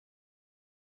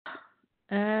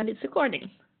And it's recording.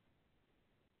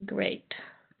 Great.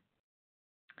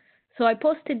 So I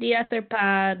posted the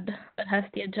Etherpad that has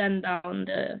the agenda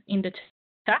in the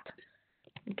chat.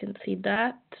 You can see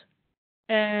that.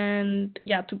 And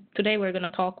yeah, today we're going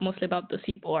to talk mostly about the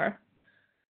CBOR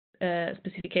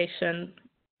specification.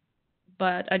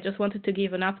 But I just wanted to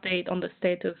give an update on the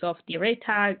status of the array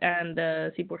tag and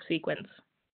the CBOR sequence.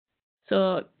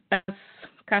 So as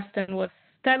Carsten was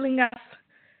telling us,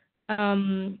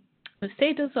 the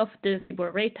status of the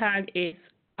CBOR array tag is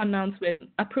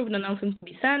approved announcement to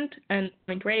be sent and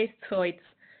point raised, so it's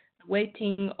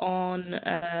waiting on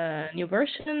a new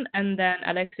version, and then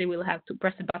Alexei will have to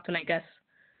press a button, I guess,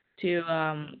 to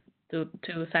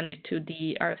send it to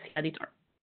the RFC editor.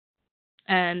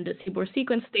 And the CBOR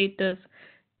sequence status,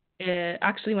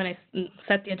 actually when I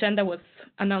set the agenda was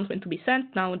announcement to be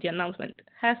sent. Now the announcement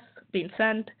has been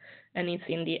sent and it's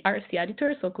in the RFC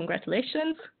editor, so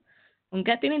congratulations on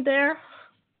getting it there.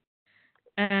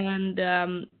 And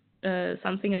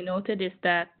something I noted is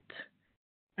that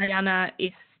Ariana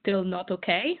is still not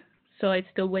okay, so it's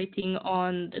still waiting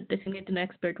on the designated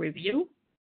expert review,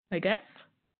 I guess.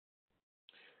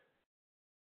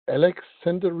 Alex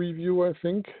sent a review, I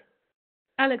think.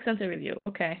 Alex sent a review,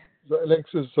 okay. So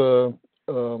Alex is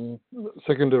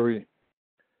secondary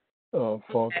for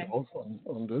Klaus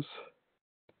on this.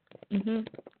 Mm-hmm.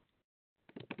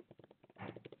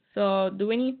 So do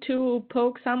we need to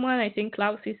poke someone? I think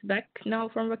Klaus is back now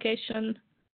from vacation.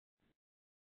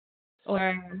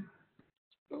 Or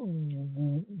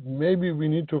maybe we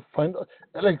need to find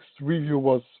Alex's review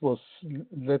was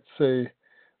let's say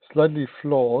slightly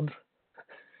flawed,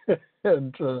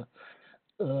 and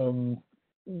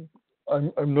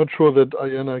I'm not sure that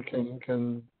Ayana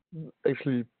can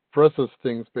actually process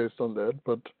things based on that,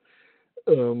 but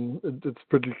it's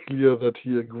pretty clear that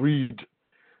he agreed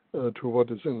to what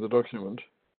is in the document.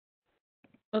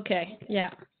 Okay, yeah.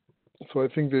 So I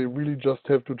think they really just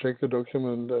have to check the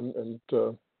document and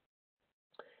so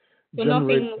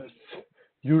generate this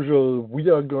usual "we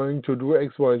are going to do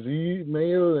XYZ"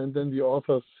 mail, and then the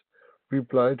authors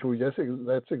reply to "yes,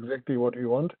 that's exactly what we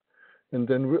want," and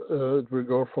then it will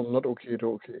go from not okay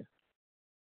to okay.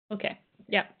 Okay,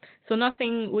 yeah. So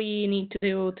nothing we need to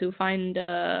do to find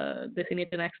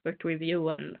designated expert review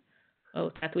and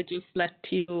that. We just let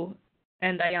you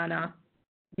and Ayana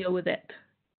deal with it.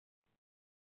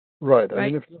 Right. I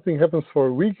mean, if nothing happens for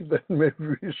a week, then maybe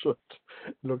we should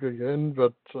look again.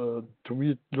 But to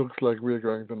me, it looks like we're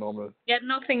going to normal. Yeah,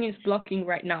 nothing is blocking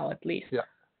right now, at least. Yeah.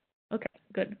 Okay,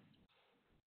 good.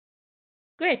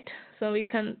 Great. So we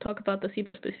can talk about the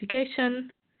CBOR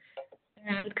specification.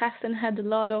 And Carsten had a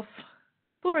lot of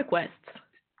pull requests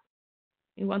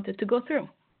he wanted to go through.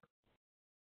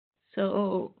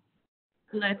 So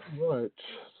let's... Right.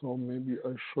 So maybe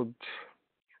I should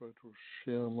try to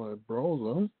share my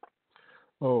browser.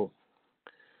 Oh.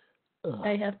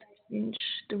 I have to change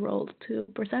the role to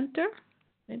presenter,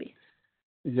 maybe.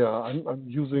 Yeah, I'm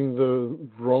using the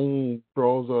wrong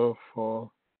browser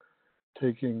for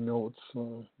taking notes.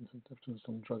 So I have to do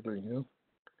some juggling here.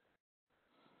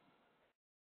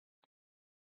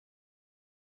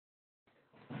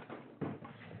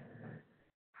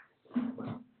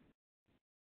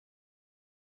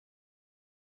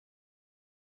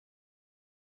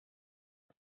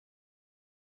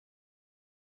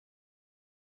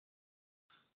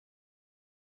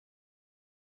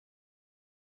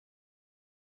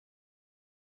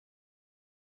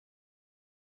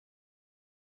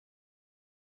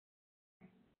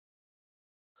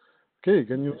 Okay,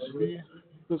 can you see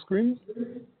the screen?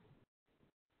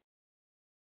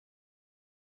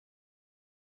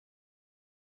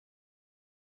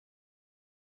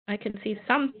 I can see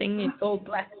something. It's all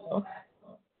black though.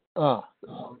 Ah,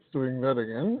 it's doing that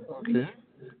again. Okay.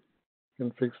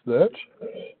 Can fix that.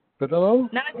 Better now?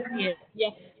 Now I can see it.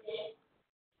 Yes.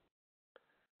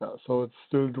 Yeah, so it's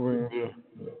still doing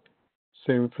the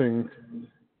same thing.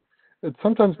 It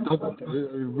sometimes doesn't. I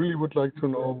really would like to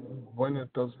know when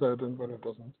it does that and when it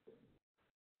doesn't.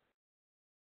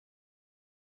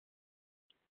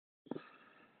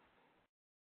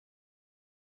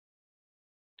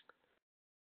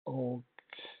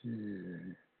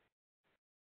 Okay.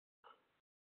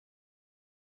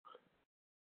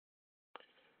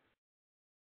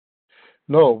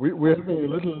 No, we're having a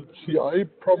little CI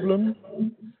problem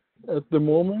at the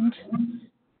moment.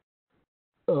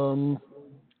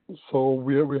 So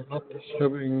we're not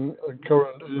having a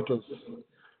current editor's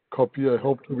copy. I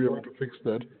hope to be able to fix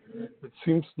that. It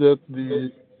seems that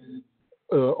the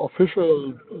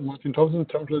official Martin Thompson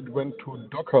template went to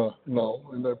Docker now,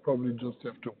 and I probably just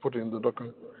have to put in the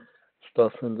Docker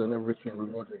stuff, and then everything will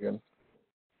work again.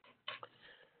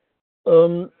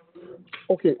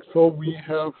 Okay, so we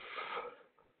have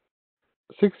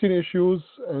 16 issues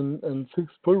and 6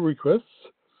 pull requests.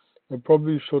 I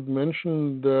probably should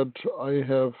mention that I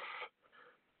have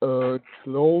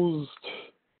closed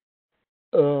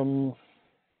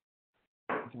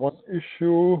one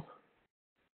issue,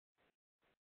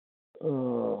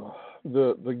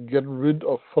 the get rid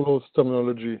of follows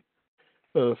terminology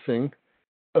thing.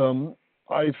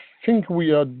 I think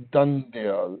we are done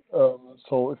there.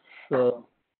 So if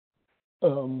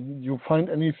you find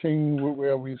anything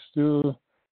where we still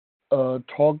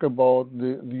talk about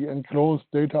the enclosed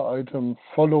data item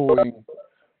following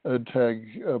a tag,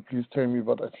 please tell me,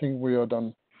 but I think we are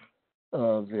done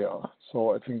there.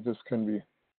 So I think this can be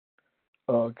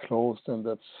closed, and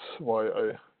that's why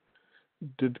I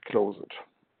did close it.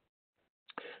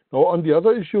 Now, on the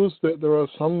other issues, there are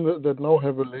some that now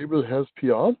have a label has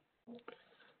PR.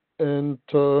 And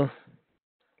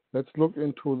let's look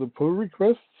into the pull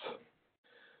requests.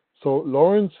 So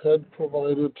Lawrence had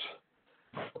provided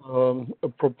a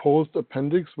proposed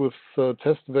appendix with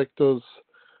test vectors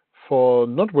for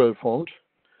not well-formed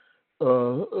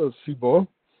CBOR.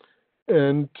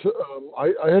 And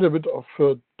I had a bit of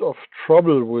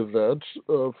trouble with that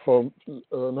for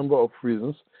a number of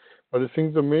reasons. But I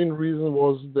think the main reason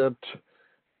was that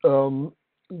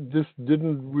this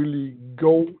didn't really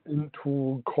go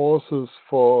into causes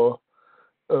for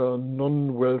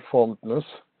non-well-formedness.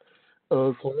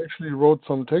 So I actually wrote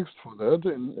some text for that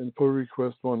in pull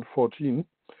request 114.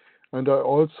 And I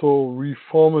also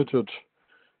reformatted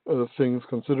things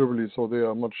considerably, so they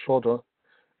are much shorter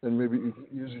and maybe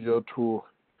easier to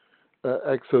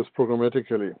access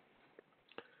programmatically.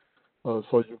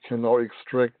 So you can now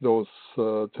extract those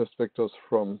test vectors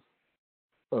from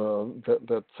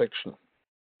that section.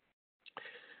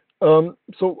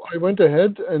 So I went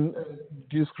ahead and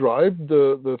described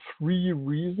the 3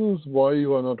 reasons why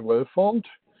you are not well-formed.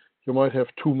 You might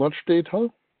have too much data,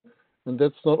 and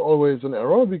that's not always an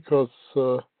error because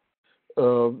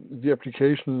the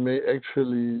application may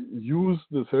actually use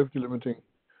the self-delimiting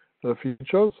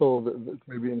feature, so it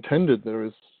may be intended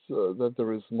that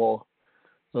there is more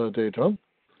data.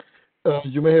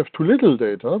 You may have too little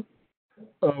data,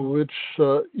 which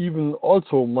even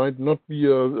also might not be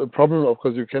a problem. Of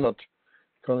course, you cannot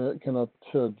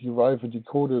derive a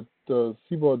decoded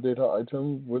CBOR data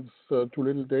item with too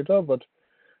little data, but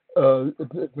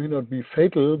it may not be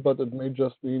fatal, but it may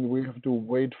just mean we have to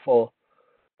wait for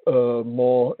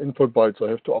more input bytes. I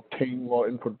have to obtain more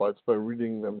input bytes by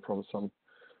reading them from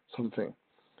something.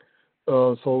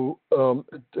 So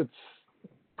it's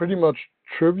pretty much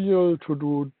trivial to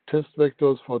do test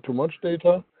vectors for too much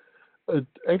data. It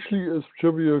actually is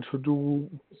trivial to do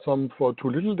some for too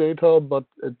little data, but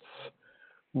it's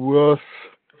worth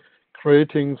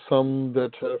creating some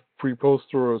that have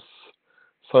preposterous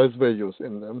size values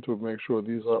in them to make sure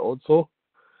these are also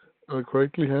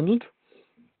correctly handled.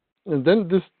 And then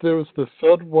there is the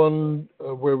third one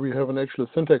where we have an actual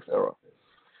syntax error.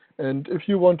 And if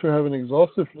you want to have an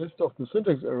exhaustive list of the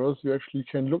syntax errors, you actually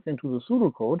can look into the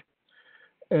pseudocode.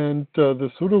 And the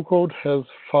pseudocode has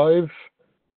 5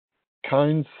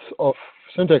 kinds of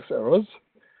syntax errors,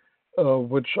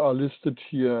 which are listed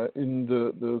here in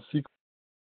the sequence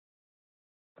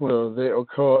where they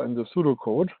occur in the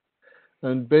pseudocode.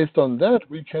 And based on that,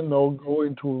 we can now go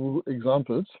into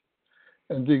examples.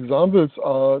 And the examples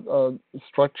are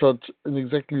structured in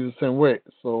exactly the same way.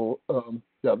 So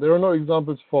yeah, there are no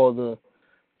examples for the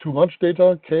too much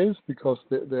data case because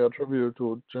they are trivial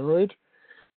to generate.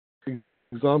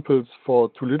 Examples for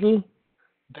too little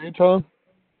data,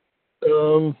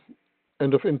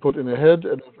 end of input in a head,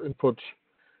 end of input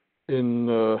in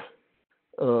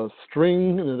a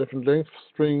string, in a different length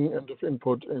string, end of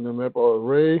input in a map or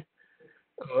array,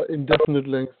 indefinite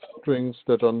length strings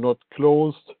that are not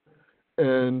closed,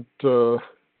 and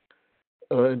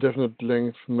indefinite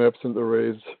length maps and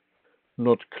arrays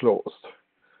not closed.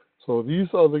 So these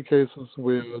are the cases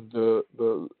where the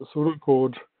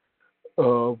pseudocode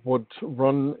would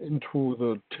run into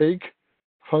the take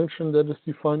function that is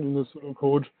defined in the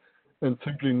pseudocode and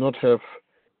simply not have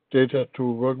data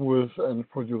to work with and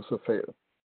produce a fail.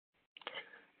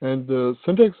 And the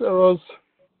syntax errors,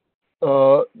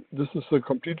 this is a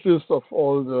complete list of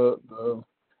all the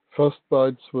first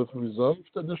bytes with reserved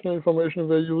additional information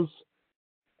values.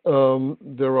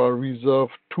 There are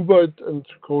reserved 2-byte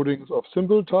encodings of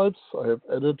symbol types. I have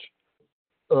added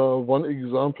one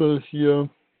example here.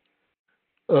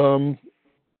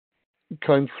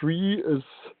 Kind 3 is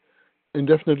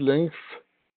indefinite length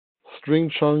string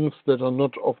chunks that are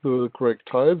not of the correct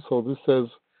type. So this says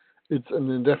it's an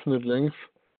indefinite length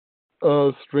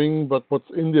string, but what's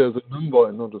in there is a number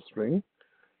and not a string.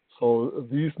 So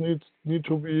these need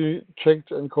to be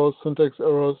checked and cause syntax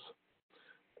errors.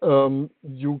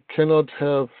 You cannot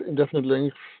have indefinite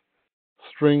length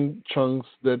string chunks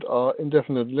that are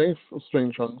indefinite length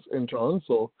string chunks in turn.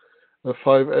 So a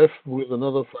 5f with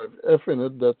another 5f in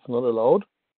it, that's not allowed.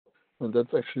 And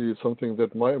that's actually something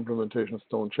that my implementations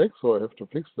don't check, so I have to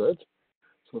fix that.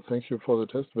 So thank you for the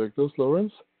test vectors,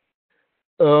 Lawrence.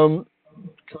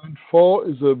 Kind 4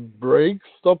 is a break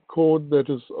stop code that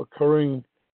is occurring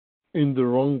in the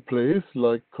wrong place,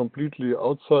 like completely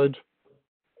outside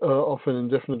of an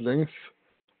indefinite length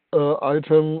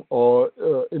item, or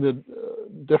in a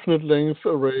definite length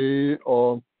array,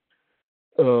 or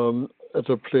at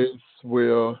a place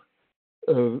where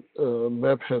a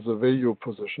map has a value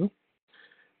position.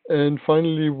 And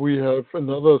finally, we have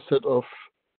another set of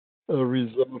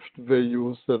reserved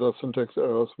values that are syntax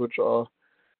errors, which are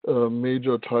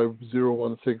major type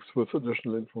 016 with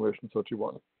additional information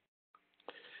 31.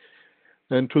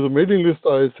 And to the mailing list,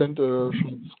 I sent a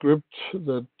short script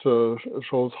that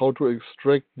shows how to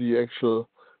extract the actual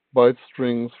byte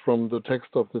strings from the text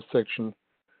of this section.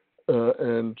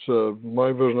 And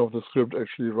my version of the script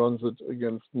actually runs it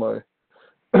against my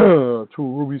 2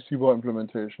 Ruby CBOR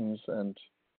implementations, and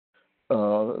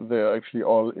they're actually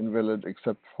all invalid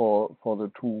except for the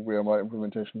 2 where my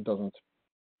implementation doesn't.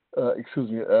 They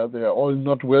are all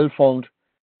not well found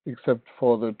except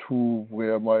for the 2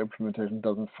 where my implementation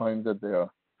doesn't find that they are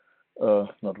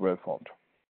not well found.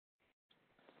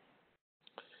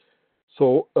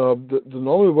 So the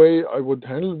normal way I would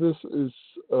handle this is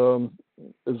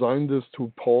assign this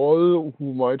to Paul,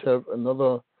 who might have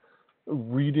another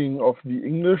reading of the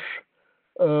English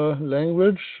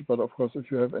language. But of course,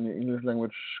 if you have any English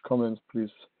language comments,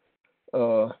 please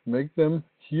make them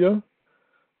here.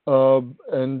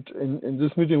 And in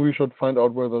this meeting, we should find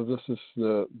out whether this is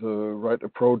the right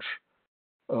approach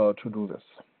to do this.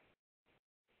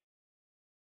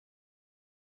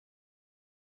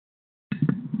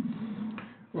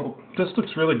 Well, this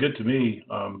looks really good to me.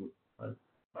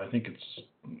 I think it's,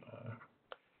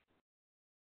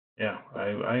 yeah,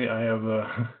 I have,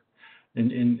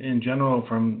 in general,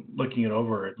 from looking it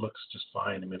over, it looks just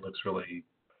fine. I mean, it looks really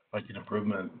like an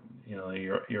improvement. You know,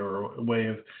 your way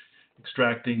of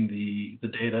extracting the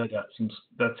data,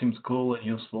 that seems cool and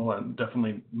useful, and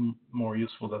definitely more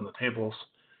useful than the tables.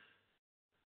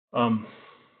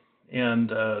 And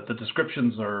the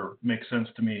descriptions make sense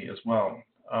to me as well.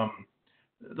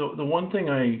 The one thing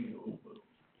I'm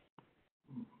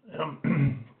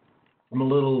a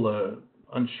little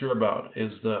unsure about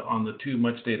is on the too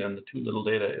much data and the too little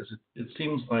data. It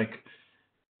seems like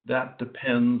that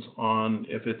depends on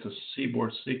if it's a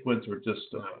CBOR sequence or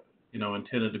just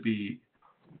intended to be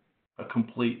a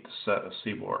complete set of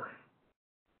CBOR.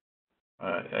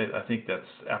 I think that's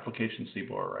application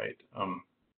CBOR, right?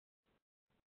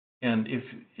 And if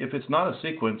it's not a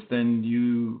sequence, then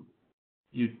you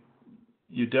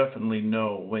definitely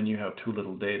know when you have too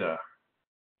little data.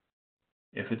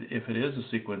 If it is a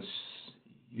sequence,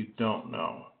 you don't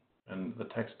know, and the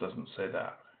text doesn't say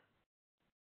that.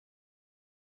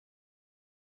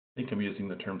 I think I'm using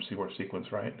the term CBOR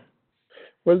sequence, right?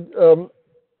 Well,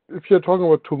 if you're talking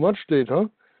about too much data,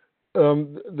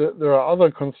 there are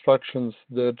other constructions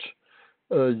that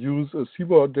use a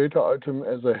CBOR data item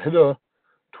as a header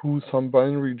to some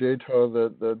binary data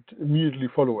that immediately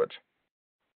follow it.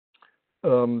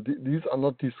 These are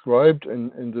not described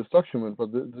in this document,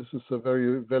 but this is a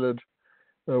very valid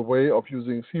way of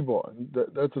using CBOR. And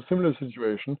that's a similar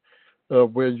situation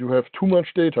where you have too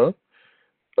much data,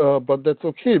 but that's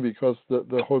okay because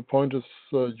the whole point is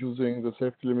using the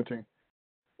safety limiting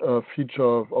feature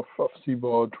of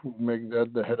CBOR to make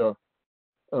that the header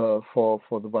for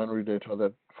the binary data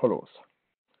that follows.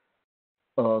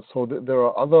 So there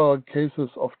are other cases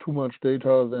of too much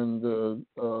data than the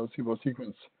CBOR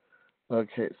sequence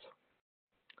case.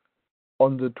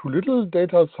 On the too little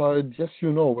data side, yes,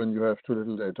 you know when you have too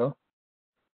little data.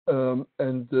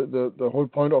 And the whole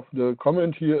point of the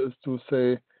comment here is to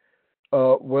say,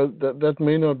 well, that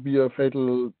may not be a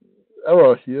fatal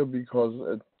error here because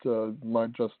it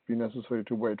might just be necessary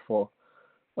to wait for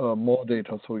more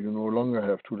data, so you no longer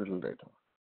have too little data.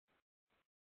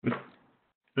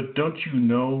 But don't you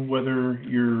know whether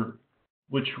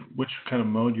which kind of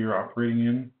mode you're operating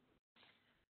in?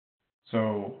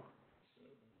 So,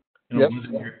 Yes.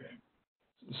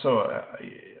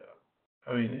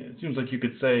 I mean, it seems like you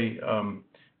could say,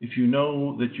 if you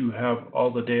know that you have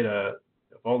all the data,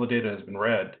 if all the data has been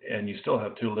read and you still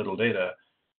have too little data,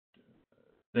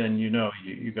 then you know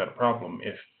you've got a problem.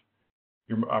 If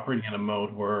you're operating in a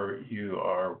mode where you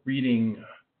are reading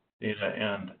data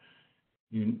and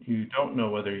you don't know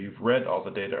whether you've read all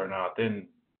the data or not, then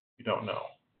you don't know.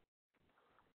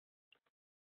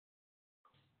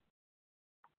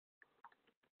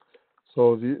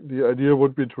 So the idea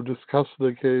would be to discuss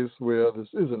the case where this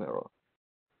is an error.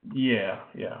 Yeah.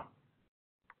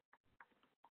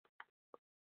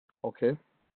 Okay.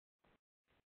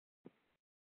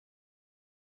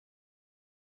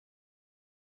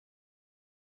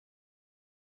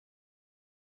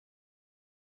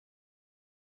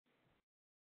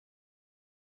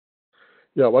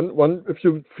 Yeah, if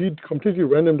you feed completely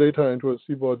random data into a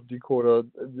CBOR decoder,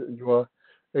 you are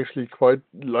actually quite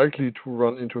likely to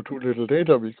run into too little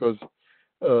data because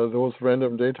those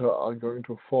random data are going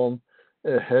to form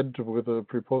a head with a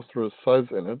preposterous size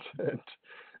in it. And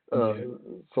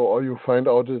so all you find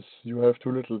out is you have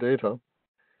too little data.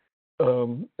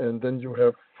 And then you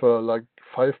have like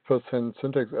 5%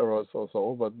 syntax errors or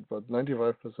so, but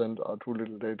 95% are too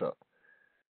little data.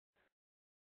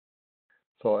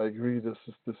 So I agree, this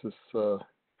is a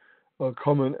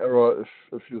common error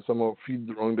if you somehow feed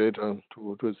the wrong data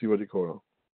to a CBOR decoder.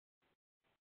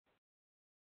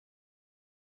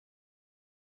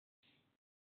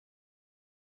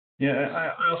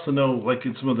 Yeah, I also know, like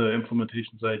in some of the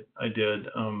implementations I did,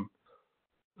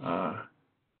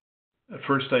 at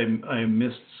first I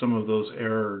missed some of those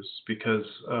errors because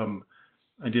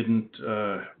I didn't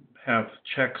have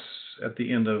checks at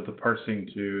the end of the parsing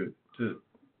to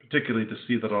particularly to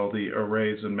see that all the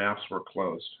arrays and maps were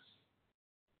closed.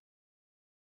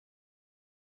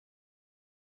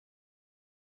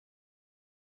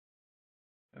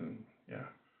 And yeah.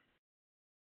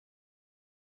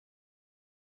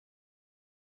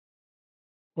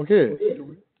 Okay,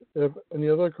 do we have any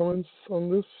other comments on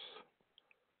this?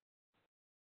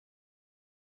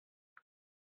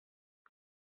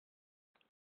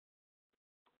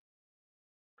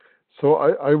 So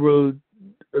I will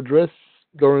address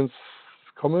Lauren's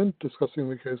comment discussing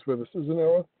the case where this is an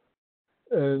error,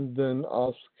 and then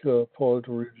ask Paul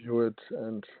to review it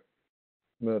and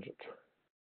merge it.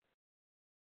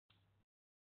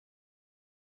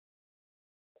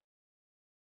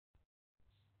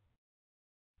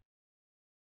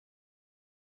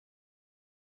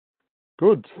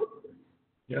 Good.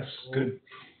 Yes, good.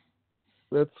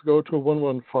 Let's go to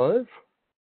 115.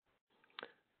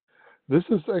 This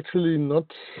is actually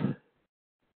not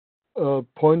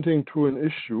pointing to an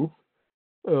issue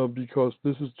because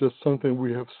this is just something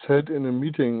we have said in a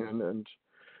meeting and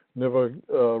never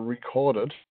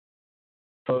recorded.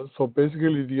 So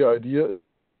basically the idea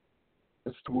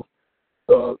is to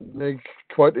make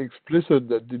quite explicit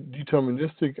that the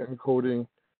deterministic encoding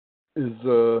is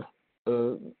a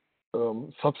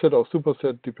subset or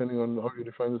superset, depending on how you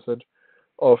define the set,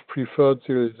 of preferred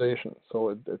serialization. So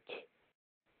it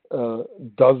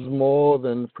does more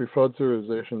than preferred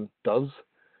serialization does,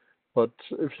 but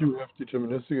if you have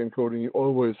deterministic encoding, you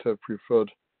always have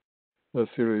preferred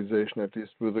serialization, at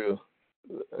least with the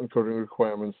encoding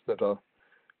requirements that are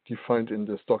defined in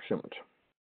this document.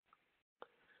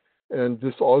 And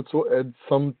this also adds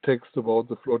some text about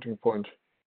the floating point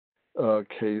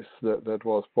case that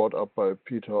was brought up by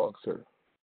Peter Oxel.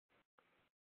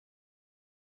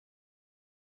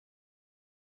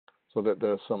 So that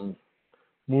there's some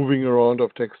moving around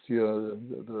of text here.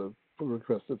 The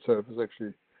request itself is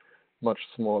actually much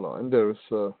smaller, and there is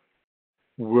a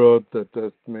word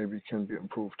that maybe can be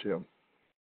improved here.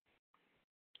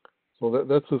 So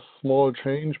that's a small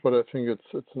change, but I think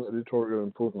it's an editorial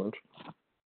improvement.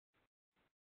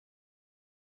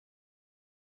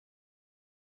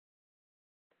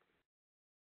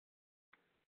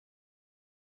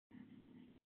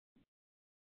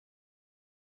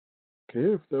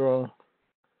 Okay, if there are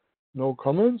no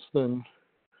comments, then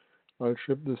I'll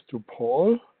ship this to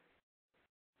Paul.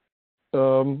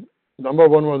 Number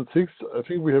 116, I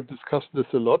think we have discussed this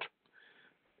a lot,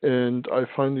 and I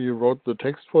finally wrote the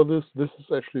text for this. This is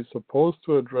actually supposed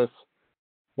to address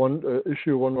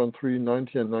issue 113,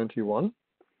 90, and 91.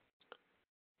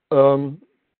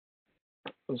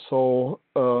 So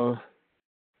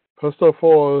first of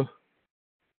all,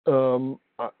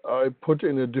 I put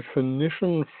in a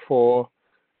definition for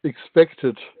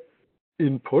expected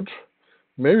input.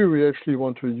 Maybe we actually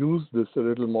want to use this a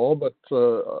little more, but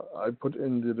I put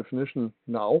in the definition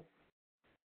now.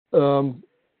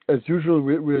 As usual,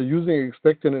 we're using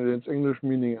expected in its English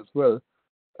meaning as well.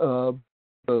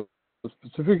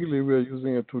 Specifically, we're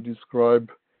using it to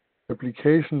describe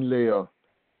application layer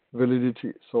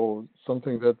validity. So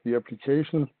something that the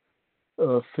application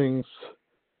thinks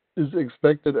is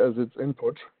expected as its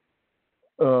input.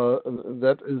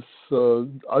 That is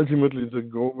ultimately the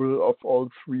goal of all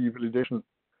three validation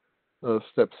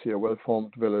steps here: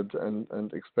 well-formed, valid,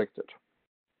 and expected.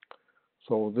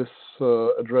 So this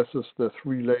addresses the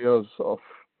 3 layers of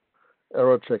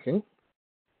error checking.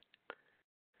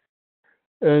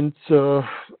 And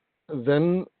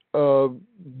then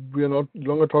we are no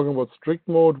longer talking about strict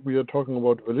mode, we are talking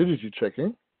about validity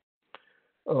checking.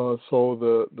 So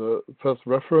the first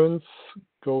reference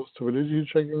goes to validity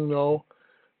checking now.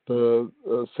 The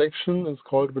section is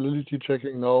called validity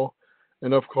checking now.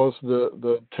 And of course,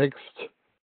 the text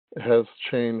has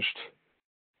changed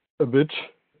a bit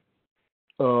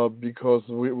because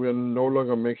we are no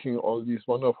longer making all these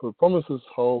wonderful promises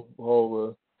how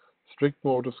strict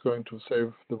mode is going to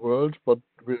save the world, but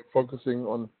we're focusing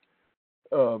on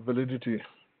validity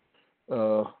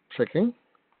checking.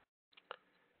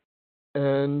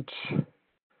 And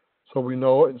so we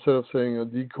now, instead of saying a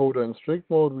decoder in strict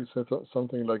mode, we set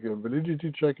something like a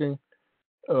validity checking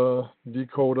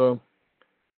decoder.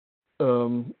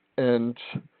 And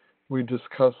we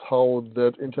discuss how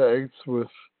that interacts with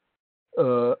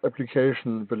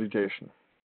application validation.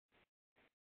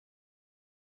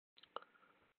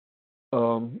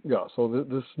 Yeah, so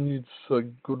this needs a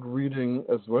good reading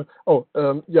as well. Oh,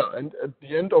 yeah, and at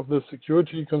the end of the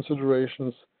security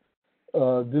considerations,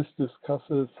 this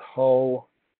discusses how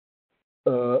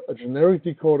a generic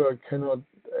decoder cannot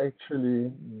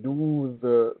actually do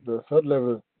the third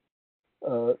level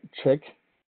check.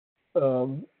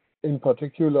 In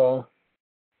particular,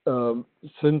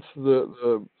 since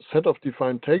the set of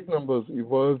defined tag numbers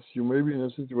evolves, you may be in a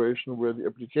situation where the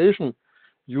application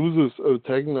uses a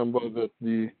tag number that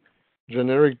the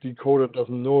generic decoder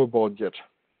doesn't know about yet.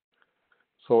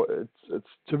 So it's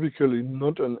typically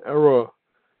not an error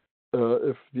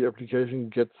if the application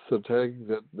gets a tag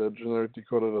that the generic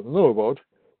decoder doesn't know about.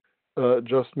 It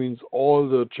just means all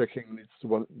the checking needs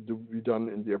to be done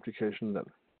in the application then.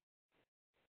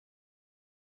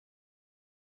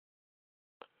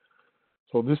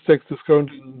 So this text is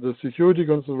currently in the security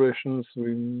considerations.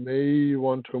 We may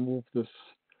want to move this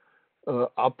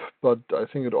up, but I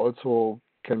think it also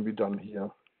can be done here.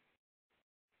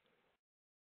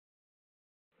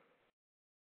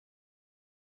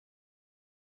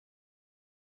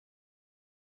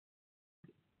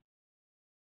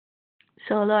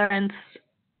 So Lawrence,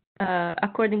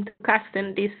 according to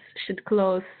Carsten, this should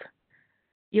close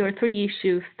your 3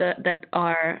 issues that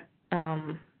are,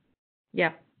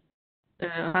 yeah,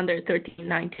 113,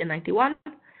 90, and 91.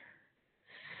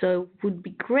 So it would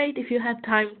be great if you had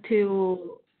time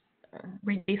to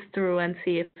read this through and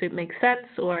see if it makes sense,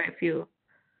 or if you're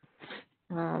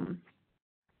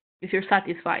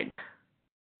satisfied.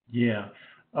 Yeah,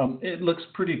 it looks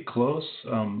pretty close,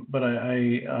 but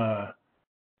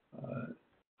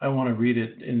I want to read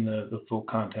it in the full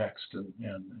context and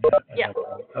Yeah. have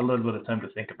a little bit of time to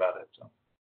think about it. So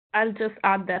I'll just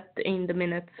add that in the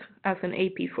minutes as an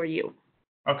AP for you.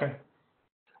 okay.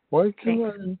 Why can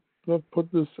I not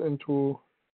put this into?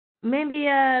 Maybe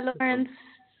Lawrence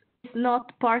is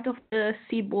not part of the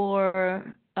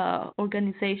CBOR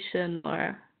organization,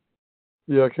 or.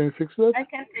 Yeah, can you fix that? I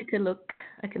can take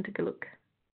a look.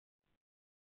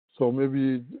 So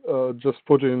maybe just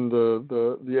put in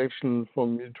the action for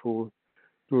me to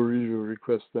do a review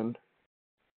request then.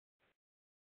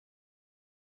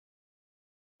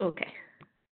 Okay.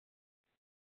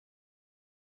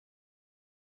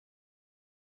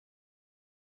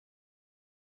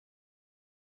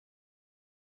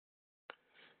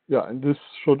 Yeah, and this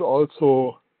should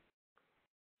also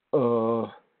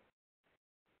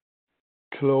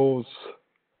close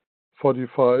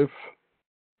 45.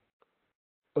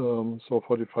 So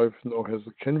 45 now has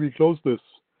a "can we close this"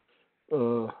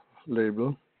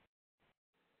 label.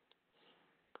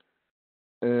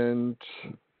 And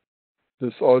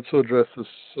this also addresses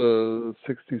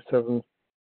 67,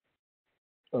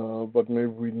 but maybe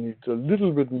we need a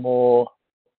little bit more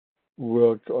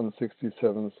work on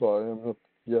 67, so I am not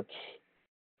yet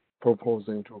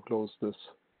proposing to close this.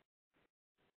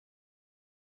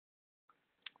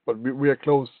 But we are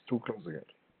close to closing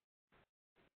it.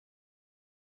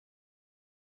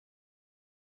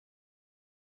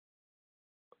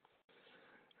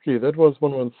 Okay, that was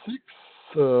 116.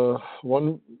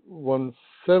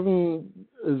 117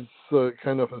 is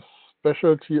kind of a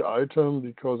specialty item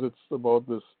because it's about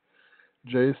this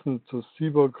JSON to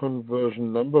CBOR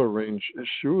conversion number range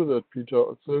issue that Peter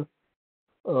also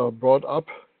brought up.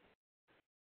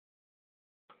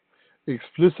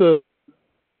 Explicit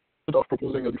of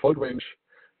proposing a default range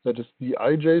that is the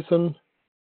IJSON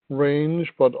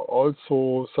range, but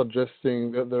also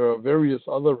suggesting that there are various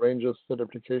other ranges that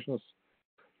applications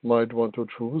might want to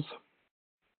choose.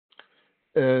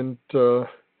 And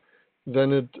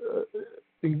then it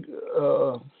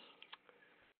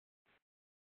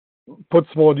puts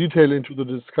more detail into the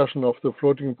discussion of the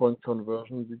floating point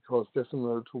conversion, because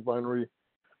decimal to binary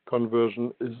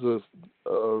conversion is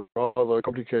a rather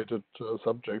complicated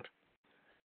subject.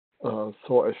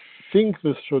 So I think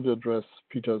this should address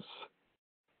Peter's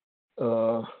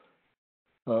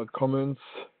comments.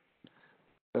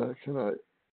 Can I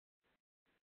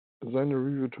assign a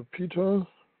review to Peter?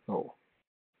 No.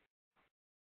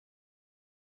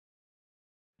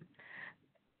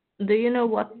 Do you know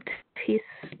what do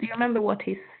you remember what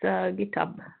his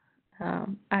GitHub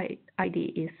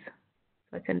ID is?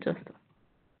 So I can just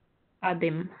add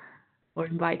him or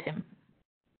invite him.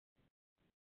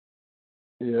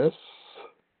 Yes.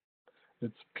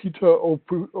 It's Peter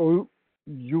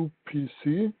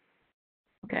OUPC.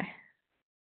 Okay.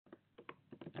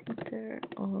 Peter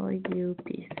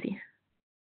OUPC.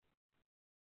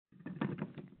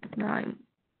 Now I'm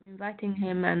inviting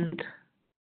him, and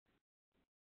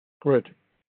Great.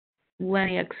 when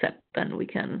he accepts, then we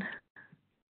can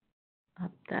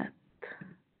up that.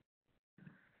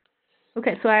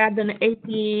 Okay, so I add an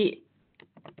AP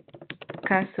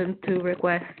Carson to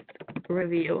request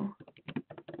review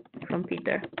from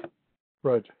Peter.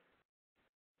 Right.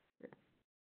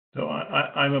 So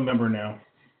I'm a member now.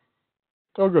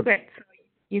 Oh, good. Great. So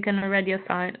you can already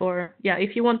assign, or yeah,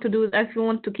 if you want to do that, if you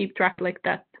want to keep track like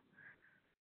that.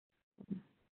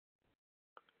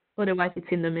 Otherwise, it's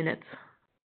in the minutes.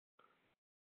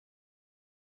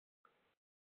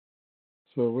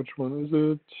 So which one is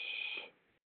it?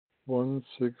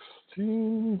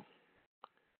 116.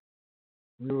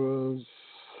 Viewers.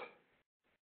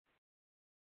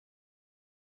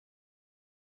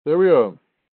 There we are.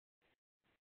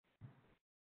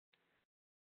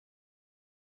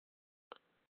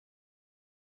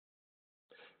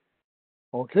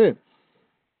 Okay.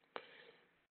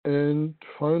 And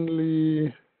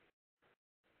finally,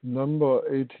 number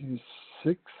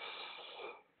 86.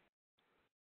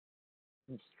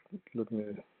 Let me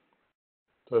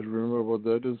try to remember what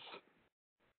that is.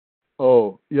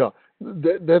 Oh, yeah.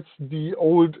 That's the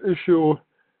old issue.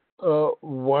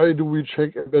 Why do we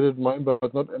check embedded MIME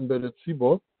but not embedded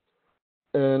CBOR?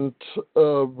 And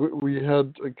we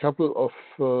had a couple of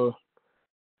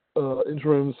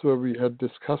interims where we had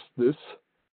discussed this.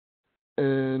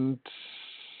 And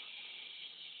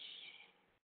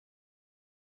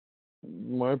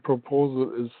my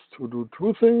proposal is to do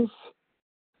two things.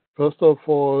 First of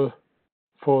all,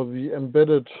 for the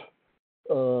embedded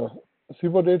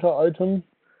CBOR data item,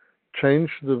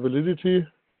 change the validity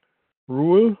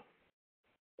rule.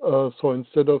 So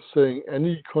instead of saying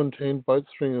any contained byte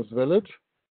string is valid,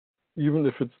 even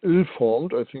if it's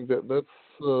ill-formed, I think that's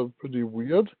pretty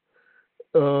weird.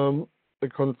 A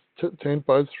contained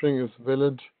byte string is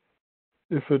valid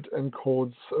if it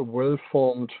encodes a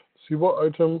well-formed CBOR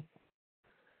item,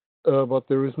 but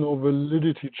there is no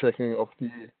validity checking of the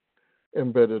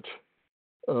embedded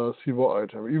CBOR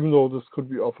item, even though this could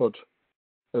be offered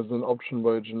as an option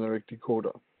by a generic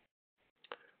decoder.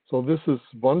 So this is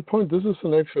one point. This is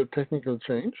an actual technical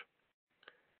change.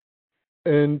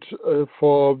 And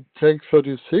for tag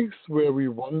 36, where we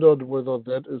wondered whether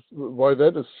why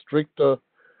that is stricter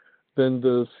than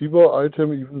the CBOR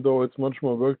item, even though it's much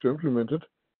more work to implement it,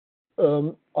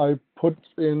 I put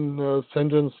in a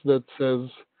sentence that says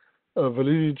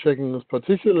validity checking is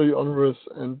particularly onerous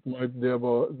and might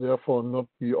therefore not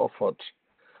be offered.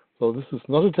 So this is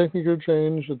not a technical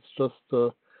change, it's just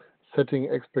setting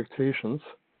expectations.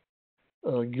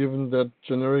 Given that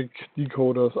generic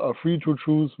decoders are free to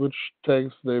choose which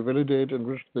tags they validate and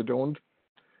which they don't,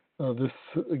 this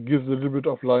gives a little bit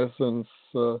of license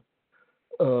to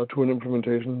an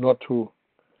implementation not to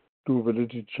do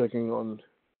validity checking on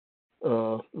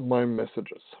MIME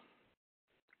messages.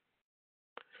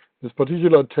 This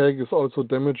particular tag is also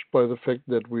damaged by the fact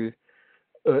that we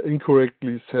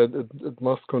incorrectly said it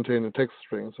must contain a text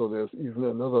string, so there's even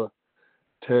another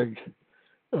tag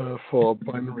for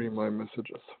binary MIME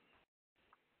messages.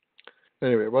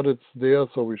 Anyway, but it's there,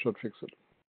 so we should fix it.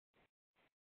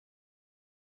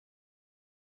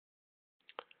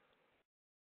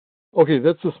 Okay,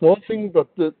 that's a small thing, but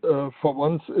for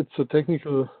once it's a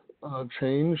technical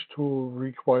change to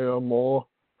require more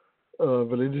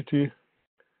validity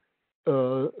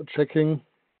checking.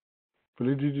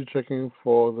 Validity checking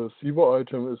for the CBOR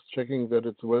item is checking that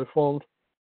it's well-formed.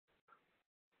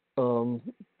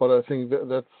 But I think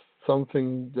that's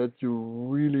something that you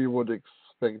really would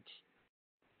expect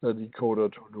a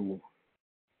decoder to do.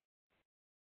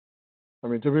 I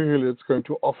mean, typically it's going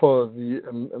to offer the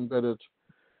embedded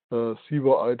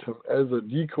CBOR item as a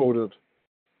decoded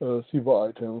CBOR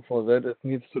item. For that, it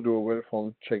needs to do a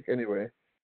well-formed check anyway.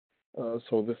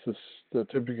 So this is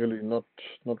typically not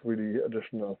really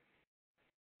additional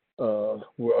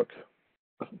work.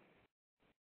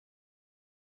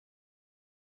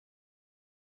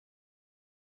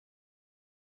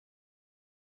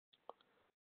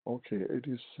 Okay,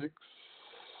 86.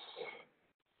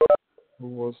 Who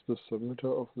was the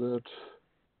submitter of that?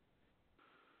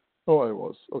 Oh, I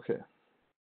was. Okay.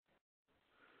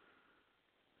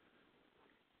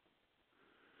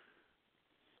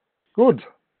 Good.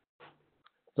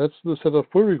 That's the set of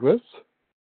pull requests.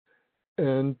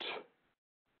 And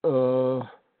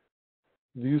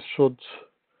these should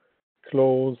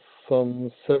close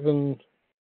some 7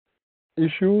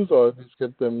 issues, or at least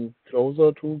get them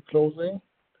closer to closing.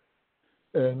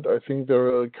 And I think there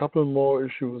are a couple more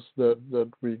issues that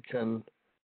we can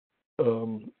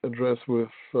address with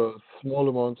small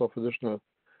amounts of additional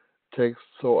text.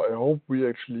 So I hope we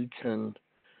actually can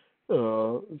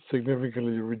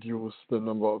significantly reduce the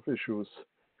number of issues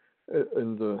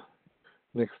in the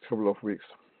next couple of weeks.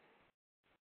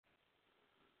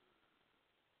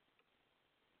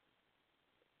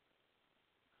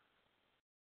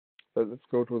 Let's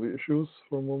go to the issues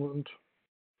for a moment.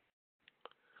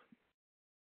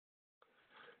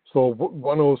 So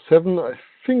 107, I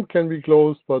think, can be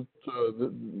closed, but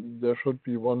there should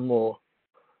be one more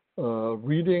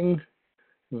reading.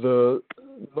 The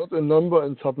not a number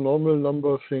and subnormal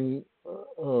number thing,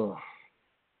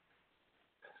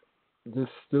 this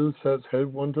still says help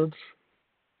wanted.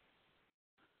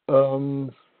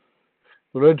 The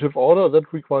relative order,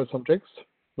 that requires some text,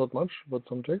 not much, but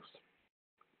some text.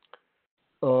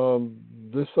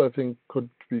 This, I think, could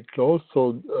be closed.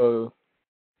 So,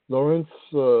 Lawrence,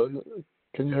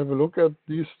 can you have a look at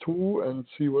these two and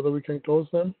see whether we can close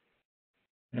them?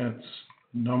 It's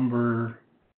number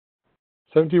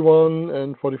 71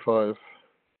 and 45.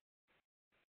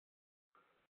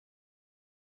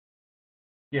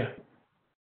 Yeah.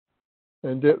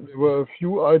 And there were a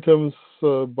few items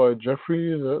by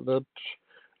Jeffrey that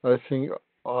I think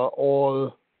are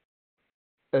all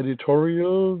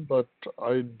editorial, but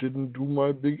I didn't do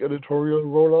my big editorial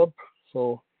roll-up,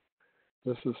 so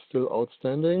this is still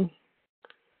outstanding.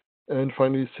 And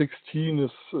finally, 16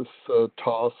 is a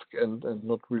task and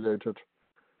not related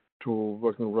to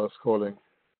working with us calling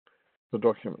the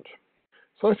document.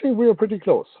 So I think we are pretty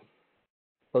close,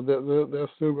 but there's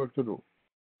still work to do.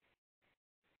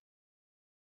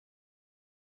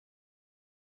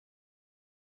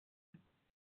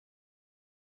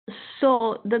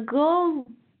 So the goal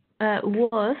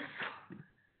was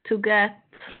to get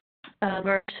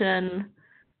the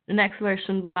next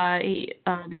version by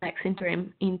the next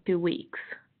interim in 2 weeks.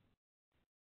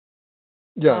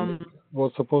 Yeah, it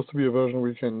was supposed to be a version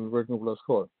we can work with us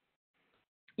call.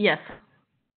 Yes.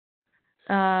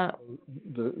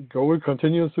 The goal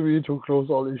continues to be to close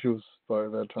all issues by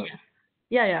that time.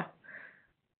 Yeah.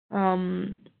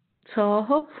 So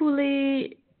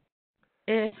hopefully,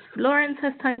 if Lawrence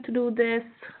has time to do this,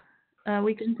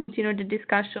 we can continue the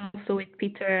discussion also with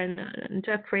Peter and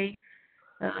Jeffrey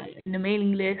in the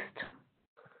mailing list.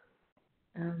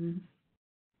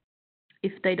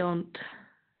 If they don't,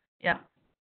 yeah.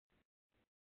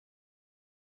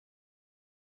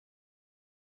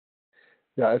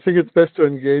 Yeah, I think it's best to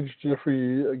engage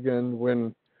Jeffrey again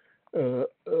when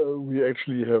we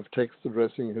actually have text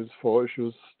addressing his 4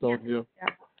 issues down here. Yeah.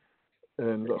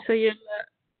 And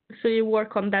so you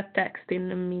work on that text in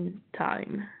the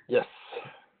meantime. Yes.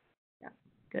 Yeah.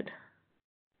 Good.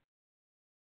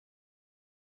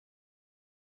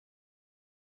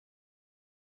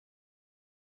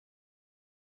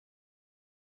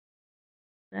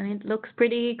 And it looks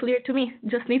pretty clear to me.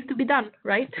 Just needs to be done,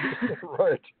 right?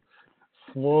 Right.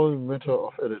 Small matter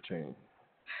of editing.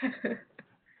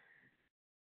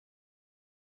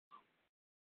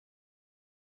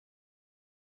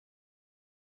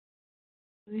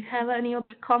 Do you have any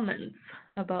other comments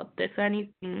about this?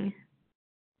 Anything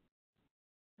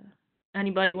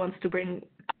anybody wants to bring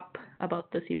up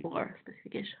about the CBOR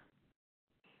specification?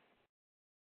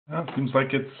 Well, it seems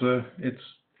like it's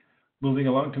moving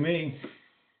along to me.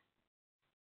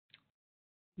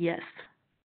 Yes.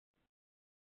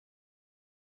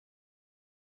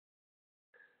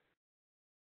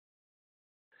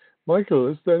 Michael,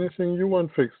 is there anything you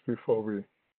want fixed before we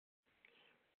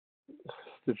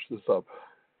stitch this up?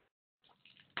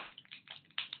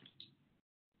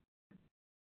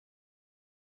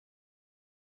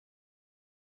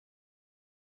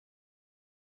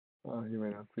 He may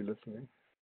not be listening.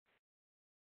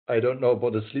 I don't know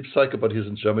about the sleep cycle, but he's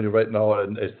in Germany right now,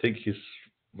 and I think he's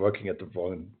working at the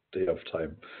wrong day of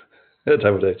time.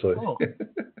 Time of day, sorry. Oh.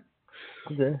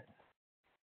 Okay.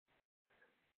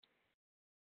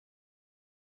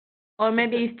 Or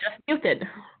maybe he's just muted.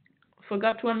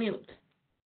 Forgot to unmute.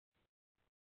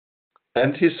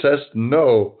 And he says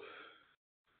no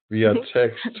via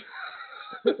text.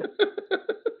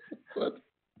 What?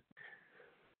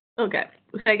 Okay.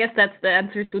 So I guess that's the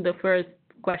answer to the first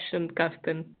question,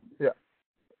 Carsten. Yeah.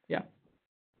 Yeah.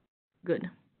 Good.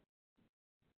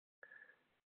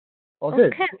 Okay.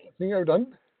 Okay. I think I'm done.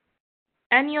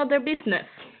 Any other business?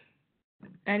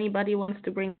 Anybody wants to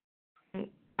bring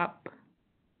up?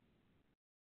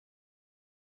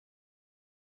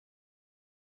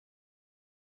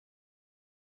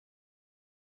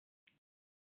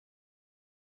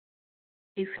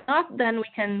 If not, then we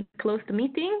can close the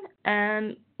meeting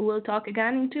and we'll talk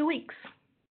again in 2 weeks.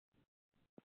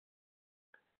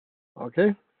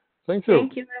 Okay. Thank you.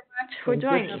 Thank you very much for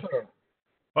joining.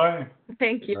 Bye.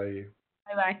 Thank you.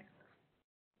 Bye. Bye-bye.